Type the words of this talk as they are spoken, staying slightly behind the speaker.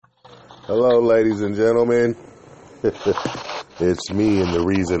Hello, ladies and gentlemen. It's me and the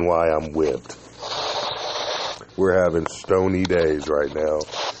reason why I'm whipped. We're having stony days right now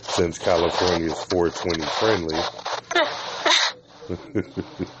since California's 420 friendly.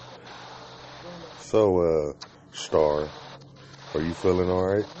 So, Star, are you feeling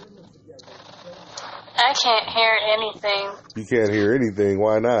alright? I can't hear anything. You can't hear anything?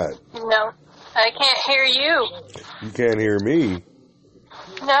 Why not? No, I can't hear you. You can't hear me?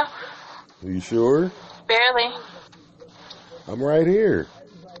 No. You sure? Barely. I'm right here.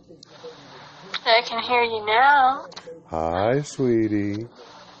 I can hear you now. Hi, sweetie.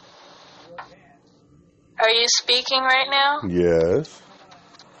 Are you speaking right now? Yes.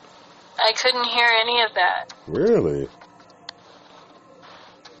 I couldn't hear any of that. Really?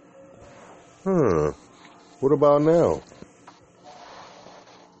 Huh. What about now?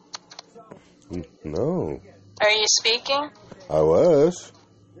 No. Are you speaking? I was.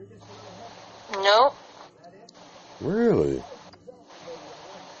 Nope. Really?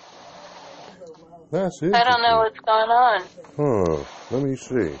 That's interesting. I don't know what's going on. Huh. Let me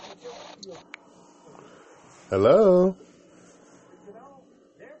see. Hello?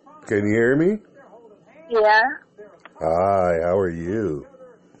 Can you hear me? Yeah, Hi, how are you?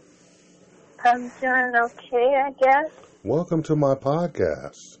 I'm doing okay, I guess. Welcome to my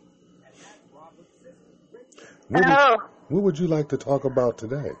podcast. Oh. What would you like to talk about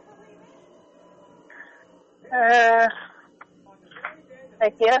today? I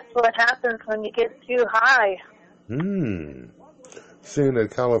guess what happens when you get too high. Seeing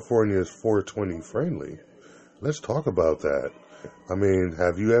that California is 420 friendly, let's talk about that. I mean,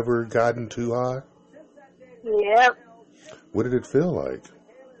 have you ever gotten too high? Yep. What did it feel like?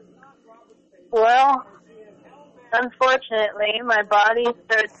 Well, unfortunately, my body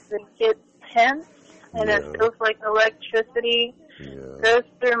starts to get tense, and it feels like electricity goes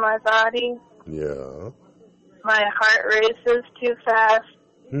through my body. Yeah. My heart races too fast.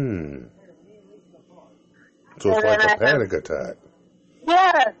 So it's like a panic attack.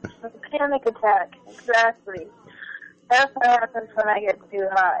 Yes, a panic attack, exactly. That's what happens when I get too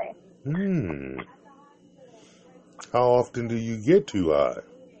high. How often do you get too high?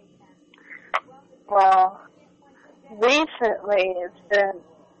 Well, recently it's been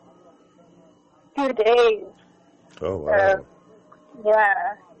 2 days. Oh, wow.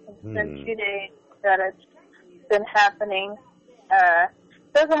 Yeah, it's been 2 days that it's been happening.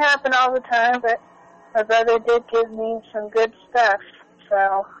 Doesn't happen all the time, but my brother did give me some good stuff,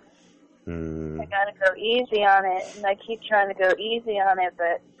 so I gotta go easy on it, and I keep trying to go easy on it,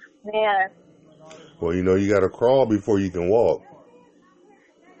 but man. Well, you know, you gotta crawl before you can walk.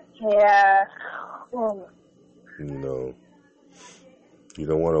 Yeah. You know, you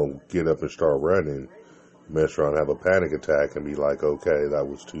don't want to get up and start running, mess around, have a panic attack, and be like, okay, that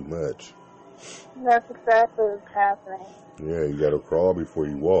was too much. That's exactly what's happening. Yeah, you gotta crawl before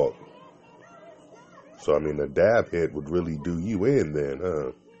you walk. So, I mean, a dab hit would really do you in then,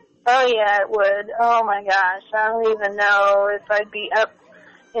 huh? Oh, yeah, it would. Oh, my gosh. I don't even know if I'd be up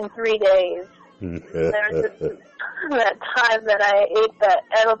in 3 days. There was that time that I ate that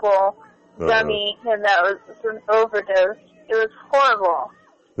edible gummy, and that was an overdose. It was horrible.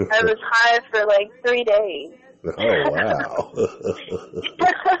 I was high for like 3 days. Oh, wow.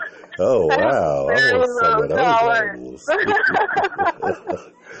 Oh, wow. I want some of those edibles.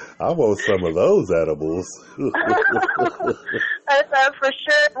 I want some of those edibles. I thought for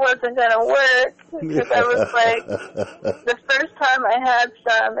sure it wasn't going to work, because I was like, the first time I had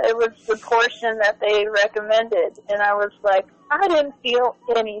some, it was the portion that they recommended, and I was like, I didn't feel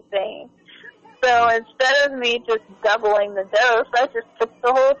anything. So instead of me just doubling the dose, I just took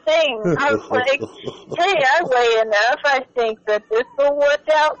the whole thing. I was like, hey, I weigh enough. I think that this will work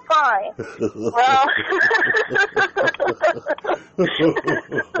out fine. Well,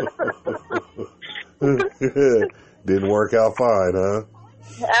 didn't work out fine, huh?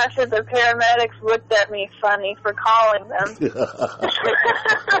 After the paramedics looked at me funny for calling them.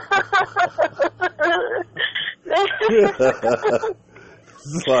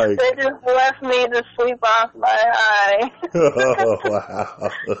 Like, they just left me to sleep off my high. Oh,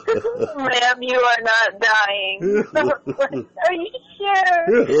 wow. Ma'am, you are not dying. Are you sure?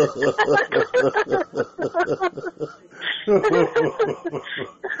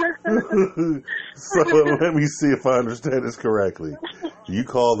 So let me see if I understand this correctly. You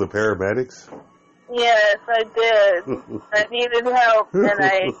called the paramedics? Yes, I did. I needed help, and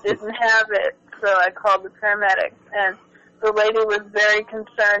I didn't have it, so I called the paramedics. And the lady was very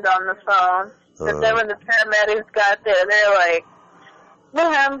concerned on the phone. But then when the paramedics got there, they're like,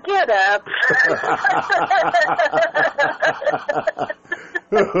 ma'am, get up.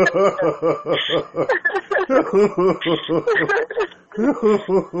 That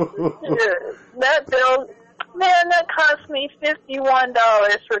bill, man, that cost me $51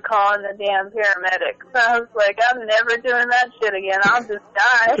 for calling the damn paramedics. I was like, I'm never doing that shit again. I'll just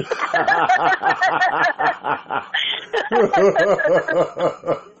die.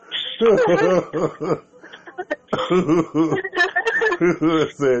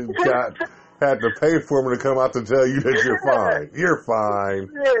 Said, God, had to pay for him to come out to tell you that you're fine. You're fine.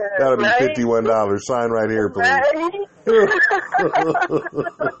 That'll be Right? $51. Sign right here, please. Right?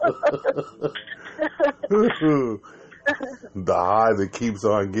 The high that keeps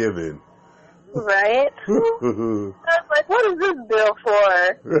on giving. Right? I was like, what is this bill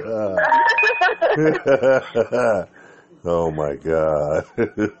for? Oh my God.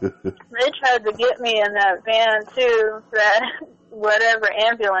 They tried to get me in that van too, that whatever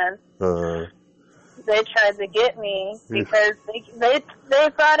ambulance. They tried to get me because they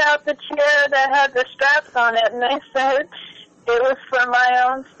brought out the chair that had the straps on it, and they said it was for my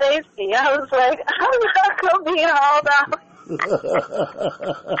own safety. I was like, I'm not going to be hauled out.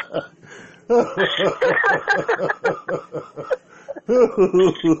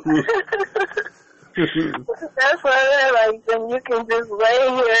 That's why they're like, then you can just lay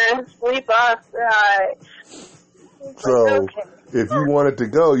here and sleep off the high. So, okay. If you wanted to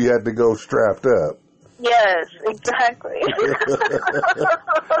go, you had to go strapped up. Yes, exactly.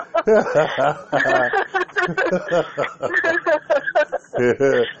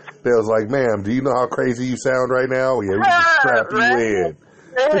 They was like, ma'am, do you know how crazy you sound right now? Yeah, we just strap you in.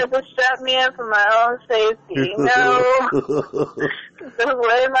 They had to strap me in for my own safety. No. Just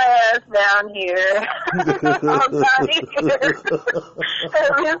lay my ass down here. I'm not here.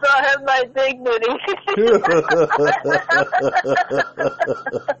 At least I'll have my dignity.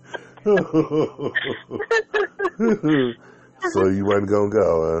 So you wasn't going to go,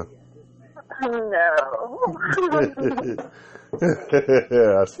 huh? No.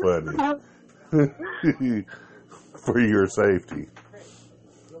 That's funny. For your safety.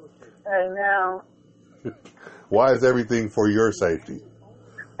 I know. Why is everything for your safety?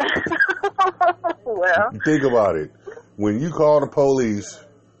 Well. Think about it. When you call the police,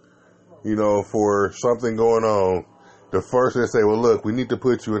 for something going on, the first they say, well, look, we need to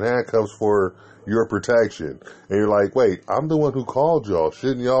put you in handcuffs for your protection. And you're like, wait, I'm the one who called y'all.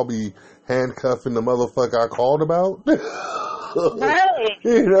 Shouldn't y'all be handcuffing the motherfucker I called about? Right.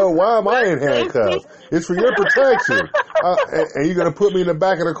 Why am I in handcuffs? It's for your protection. And you're going to put me in the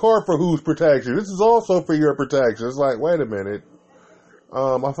back of the car for whose protection? This is also for your protection. It's like, wait a minute.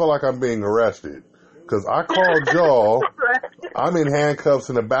 I feel like I'm being arrested. Because I called y'all. I'm in handcuffs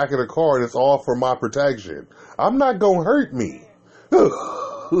in the back of the car, and it's all for my protection. I'm not going to hurt me.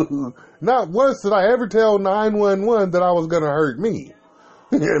 Not once did I ever tell 911 that I was going to hurt me.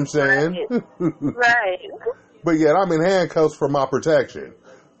 You know what I'm saying? Right. But yet I'm in handcuffs for my protection.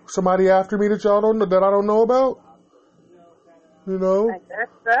 Somebody after me that y'all don't know, that I don't know about? I guess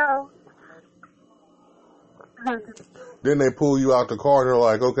so. Then they pull you out the car and they're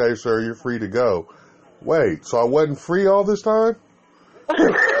like, okay, sir, you're free to go. Wait, so I wasn't free all this time?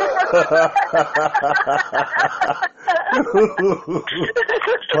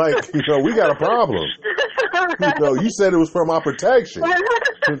 Like, we got a problem. You said it was for my protection.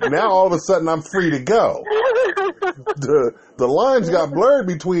 Now all of a sudden I'm free to go. The lines got blurred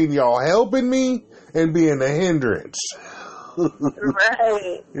between y'all helping me and being a hindrance.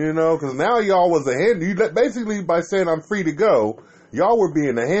 Right. Because now y'all was a hindrance. Basically, by saying I'm free to go, y'all were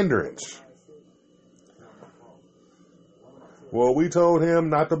being a hindrance. Well, we told him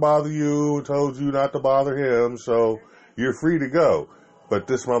not to bother you, told you not to bother him, so you're free to go. But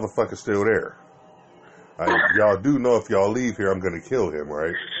this motherfucker's still there. Y'all do know if y'all leave here, I'm going to kill him,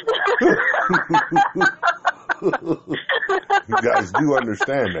 right? You guys do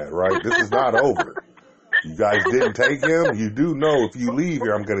understand that, right? This is not over. You guys didn't take him. You do know if you leave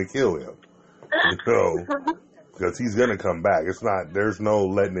here, I'm going to kill him. Because he's going to come back. There's no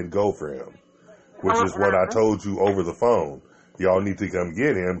letting it go for him, which is what I told you over the phone. Y'all need to come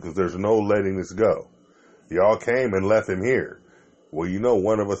get him because there's no letting this go. Y'all came and left him here. Well,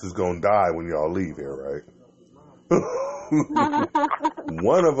 one of us is going to die when y'all leave here, right?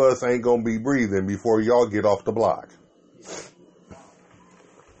 One of us ain't going to be breathing before y'all get off the block.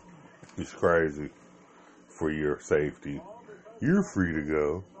 It's crazy. For your safety. You're free to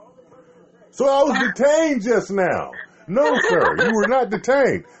go. So I was detained just now. No, sir, you were not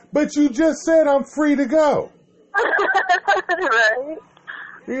detained. But you just said I'm free to go. Right.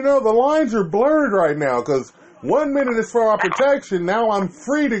 The lines are blurred right now because 1 minute is for our protection. Now I'm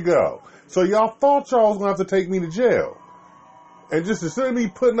free to go. So y'all thought y'all was going to have to take me to jail. And just instead of me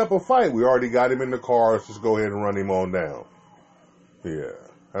putting up a fight, we already got him in the car. Let's just go ahead and run him on down. Yeah,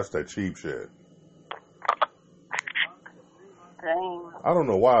 that's that cheap shit. Dang. I don't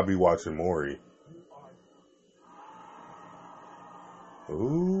know why I be watching Maury.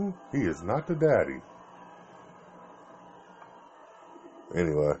 Ooh, he is not the daddy.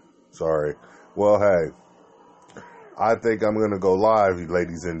 Anyway, sorry. Well, hey, I think I'm going to go live,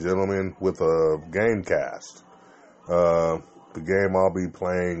 ladies and gentlemen, with a game cast. The game I'll be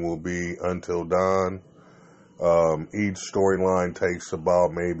playing will be Until Dawn. Each storyline takes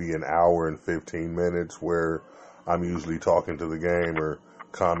about maybe an hour and 15 minutes where I'm usually talking to the game or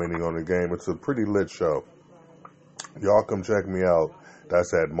commenting on the game. It's a pretty lit show. Y'all come check me out.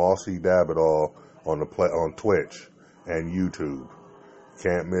 That's at Mossy Dabadall on Twitch and YouTube.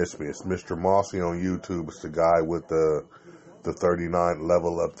 Can't miss me. It's Mr. Mossy on YouTube. It's the guy with the 39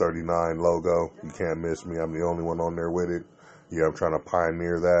 level up 39 logo. You can't miss me. I'm the only one on there with it. Yeah, I'm trying to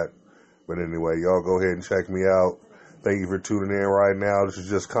pioneer that. But anyway, y'all go ahead and check me out. Thank you for tuning in right now. This is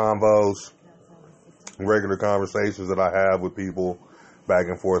just convos, regular conversations that I have with people back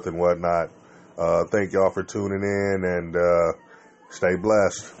and forth and whatnot. Thank y'all for tuning in and stay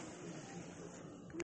blessed.